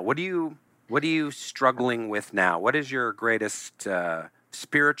on now? What are you struggling with now? What is your greatest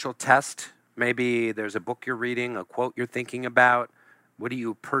spiritual test? Maybe there's a book you're reading, a quote you're thinking about. What are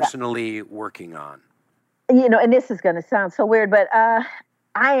you personally working on? And this is going to sound so weird, but I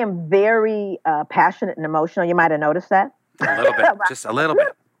am very passionate and emotional. You might have noticed that. A little bit, just a little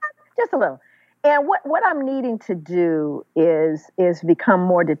bit. Just a little. And what I'm needing to do is become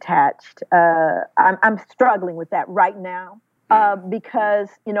more detached. I'm struggling with that right now because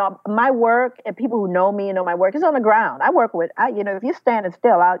my work and people who know me and know my work is on the ground. I work with if you're standing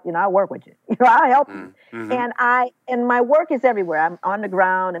still, I work with you. I help you. Mm-hmm. And my work is everywhere. I'm on the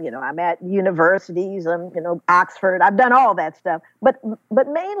ground, and I'm at universities. I'm Oxford. I've done all that stuff, but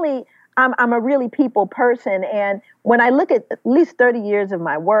mainly. I'm a really people person. And when I look at least 30 years of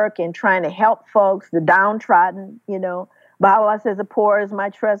my work and trying to help folks, the downtrodden, Baha'u'llah says the poor is my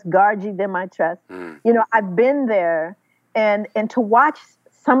trust, Gargi, they're my trust. I've been there and to watch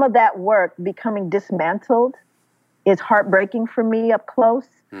some of that work becoming dismantled is heartbreaking for me up close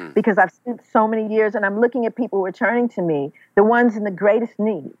because I've spent so many years and I'm looking at people returning to me, the ones in the greatest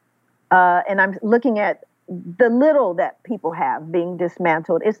need. And I'm looking at the little that people have being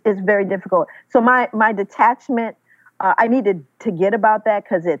dismantled is very difficult. So my detachment, I need to get about that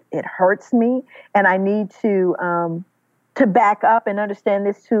because it hurts me, and I need to back up and understand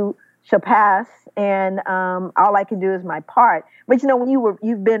this too shall pass, and all I can do is my part. But when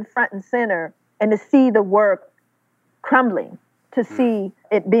you've been front and center, and to see the work crumbling, to see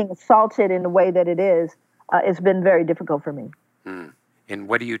it being assaulted in the way that it is, it's been very difficult for me. And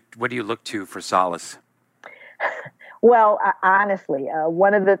what do you look to for solace? Well, honestly,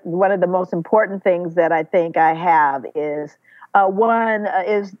 one of the most important things that I think I have is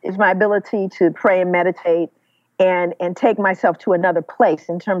my ability to pray and meditate and take myself to another place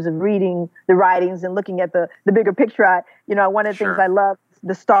in terms of reading the writings and looking at the bigger picture. One of the things I love is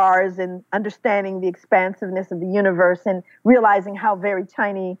the stars and understanding the expansiveness of the universe and realizing how very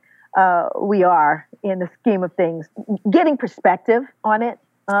tiny we are in the scheme of things. Getting perspective on it.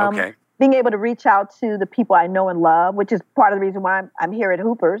 Okay. Being able to reach out to the people I know and love, which is part of the reason why I'm here at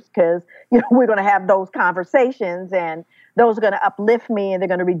Hooper's, because we're going to have those conversations, and those are going to uplift me, and they're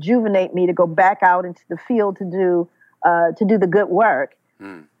going to rejuvenate me to go back out into the field to do the good work.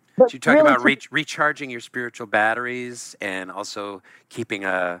 So you talk really about recharging your spiritual batteries, and also keeping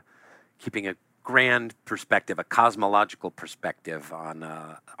a grand perspective, a cosmological perspective on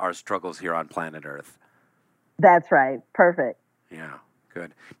our struggles here on planet Earth. That's right. Perfect. Yeah.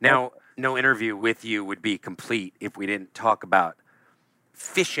 Good. Now, no interview with you would be complete if we didn't talk about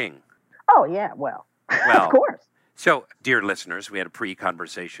fishing. Oh, yeah. Well, of course. So, dear listeners, we had a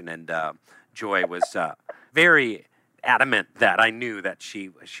pre-conversation, and Joy was very adamant that I knew that she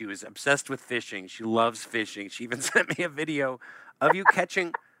was obsessed with fishing. She loves fishing. She even sent me a video of you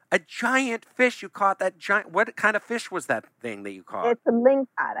catching a giant fish. You caught that giant. What kind of fish was that thing that you caught? It's a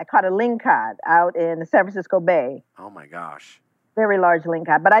lingcod. I caught a lingcod out in the San Francisco Bay. Oh, my gosh. Very large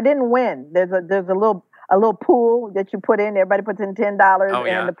lingcod, but I didn't win. There's a little pool that you put in. Everybody puts in $10,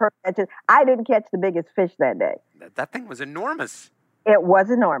 and the person catches. I didn't catch the biggest fish that day. That thing was enormous. It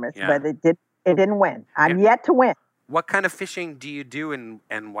was enormous, but it didn't win. I'm yet to win. What kind of fishing do you do,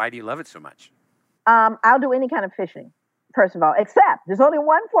 and why do you love it so much? I'll do any kind of fishing, first of all, except there's only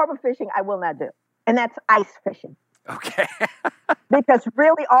one form of fishing I will not do, and that's ice fishing. Okay. Because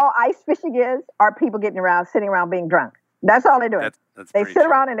really all ice fishing are people sitting around being drunk. That's all they're doing. They sit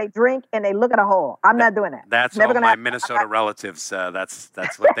around and they drink and they look at a hole. I'm not doing that. That's all my Minnesota relatives. That's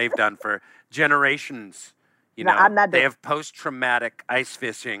what they've done for generations. I'm not doing they have post-traumatic ice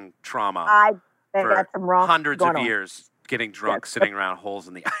fishing trauma. I think that's some wrong hundreds of years getting drunk, sitting around holes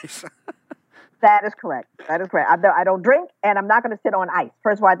in the ice. That is correct. I don't drink, and I'm not going to sit on ice.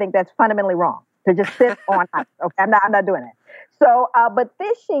 First of all, I think that's fundamentally wrong to just sit on ice. Okay, I'm not doing it. So, but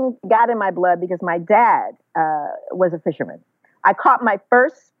fishing got in my blood because my dad was a fisherman. I caught my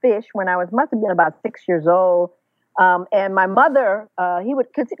first fish when I must have been about 6 years old. And my mother,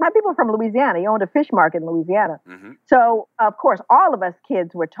 because my people are from Louisiana. He owned a fish market in Louisiana. Mm-hmm. So, of course, all of us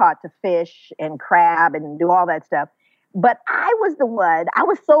kids were taught to fish and crab and do all that stuff. But I was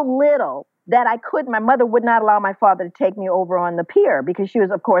so little that I couldn't. My mother would not allow my father to take me over on the pier because she was,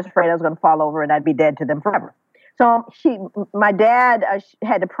 of course, afraid I was going to fall over and I'd be dead to them forever. So my dad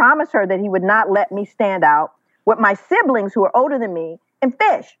had to promise her that he would not let me stand out with my siblings who were older than me and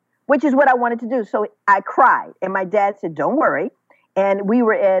fish, which is what I wanted to do. So I cried. And my dad said, don't worry. And we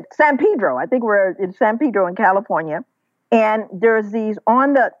were at San Pedro. I think we're in San Pedro in California. And there's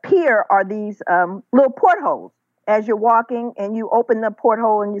on the pier are these little portholes. As you're walking and you open the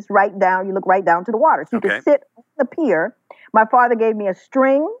porthole and you look right down to the water. So you can sit on the pier. My father gave me a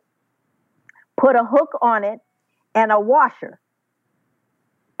string, put a hook on it, and a washer.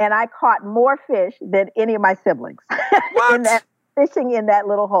 And I caught more fish than any of my siblings. What? Fishing in that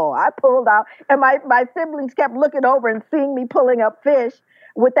little hole. I pulled out, and my siblings kept looking over and seeing me pulling up fish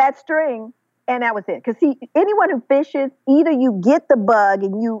with that string, and that was it. Because see, anyone who fishes, either you get the bug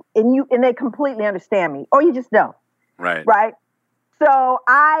and they completely understand me, or you just don't. Right. Right. So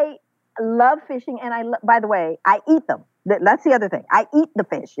I love fishing, and by the way, I eat them. That's the other thing. I eat the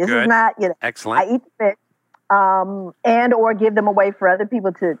fish. This is not, excellent. I eat the fish, and or give them away for other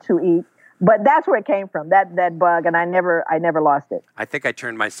people to eat. But that's where it came from, that bug, and I never lost it. I think I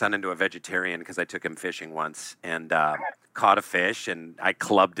turned my son into a vegetarian because I took him fishing once and caught a fish, and I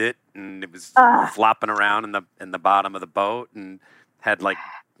clubbed it, and it was flopping around in the bottom of the boat, and had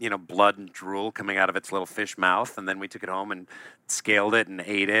blood and drool coming out of its little fish mouth, and then we took it home and scaled it and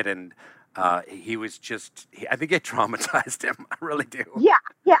ate it, and he was I think it traumatized him. I really do.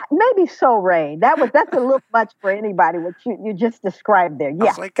 Yeah, maybe so, Ray. That's a little much for anybody, what you just described there.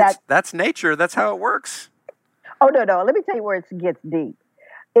 Yeah, that's nature. That's how it works. Oh, no. Let me tell you where it gets deep.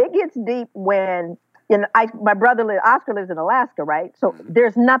 It gets deep when, my brother, Oscar lives in Alaska, right? So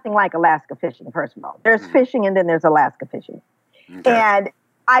there's nothing like Alaska fishing, first of all. There's fishing, and then there's Alaska fishing. Okay. And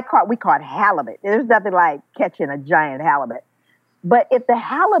we caught halibut. There's nothing like catching a giant halibut. But if the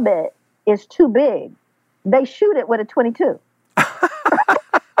halibut is too big, they shoot it with a .22.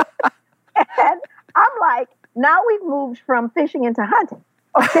 And I'm like, now we've moved from fishing into hunting.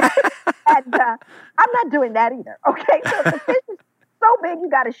 Okay. And I'm not doing that either. Okay. So if the fish is so big, you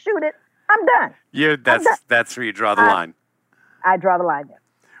got to shoot it. I'm done. That's where you draw the line. I draw the line there.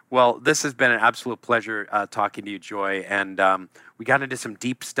 Well, this has been an absolute pleasure talking to you, Joy. And we got into some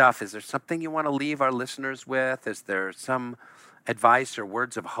deep stuff. Is there something you want to leave our listeners with? Is there some advice or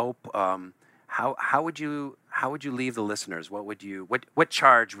words of hope? How would you leave the listeners? What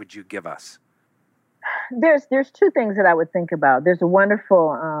charge would you give us? There's two things that I would think about. There's a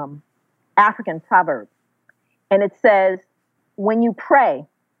wonderful African proverb, and it says, "When you pray,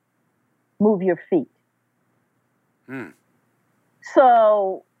 move your feet."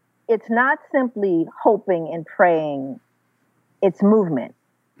 So it's not simply hoping and praying; it's movement.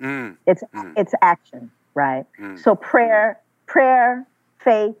 It's action, right? So prayer,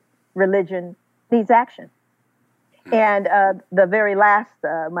 faith, religion needs action. And the very last,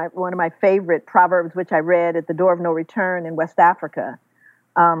 one of my favorite proverbs, which I read at the Door of No Return in West Africa,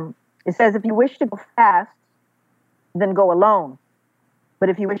 it says, "If you wish to go fast, then go alone. But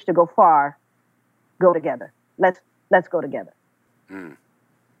if you wish to go far, go together. Let's go together."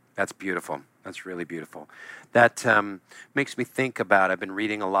 That's beautiful. That's really beautiful. That makes me think about, I've been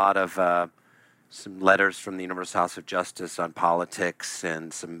reading a lot of some letters from the Universal House of Justice on politics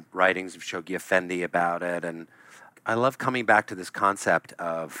and some writings of Shoghi Effendi about it. And I love coming back to this concept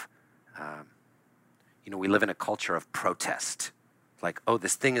of, we live in a culture of protest. Like, oh,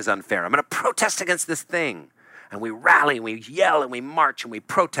 this thing is unfair. I'm going to protest against this thing. And we rally, and we yell, and we march, and we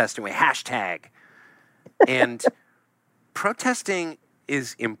protest, and we hashtag. And protesting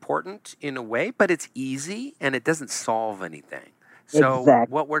is important in a way, but it's easy, and it doesn't solve anything. So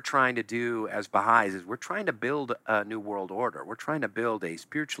what we're trying to do as Baha'is is we're trying to build a new world order. We're trying to build a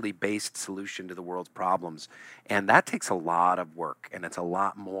spiritually based solution to the world's problems. And that takes a lot of work, and it's a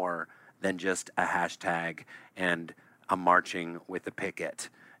lot more than just a hashtag and a marching with a picket.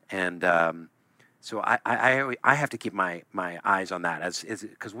 And so I have to keep my eyes on that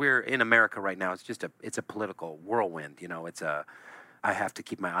because we're in America right now. It's a political whirlwind. I have to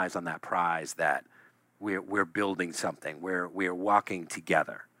keep my eyes on that prize that we're building something. We're walking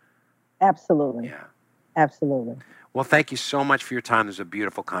together. Absolutely. Yeah. Absolutely. Well, thank you so much for your time. This was a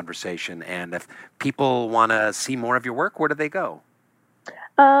beautiful conversation. And if people want to see more of your work, where do they go?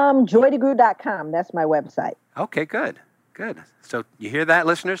 JoyDeGruy.com. That's my website. Okay, good. So you hear that,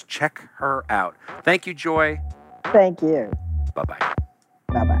 listeners? Check her out. Thank you, Joy. Thank you. Bye-bye.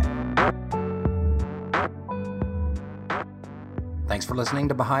 Bye-bye. Thanks for listening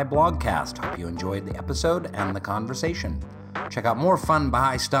to Baha'i Blogcast. Hope you enjoyed the episode and the conversation. Check out more fun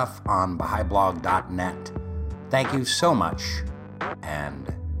Baha'i stuff on Baha'iBlog.net. Thank you so much,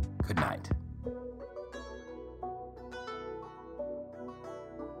 and good night.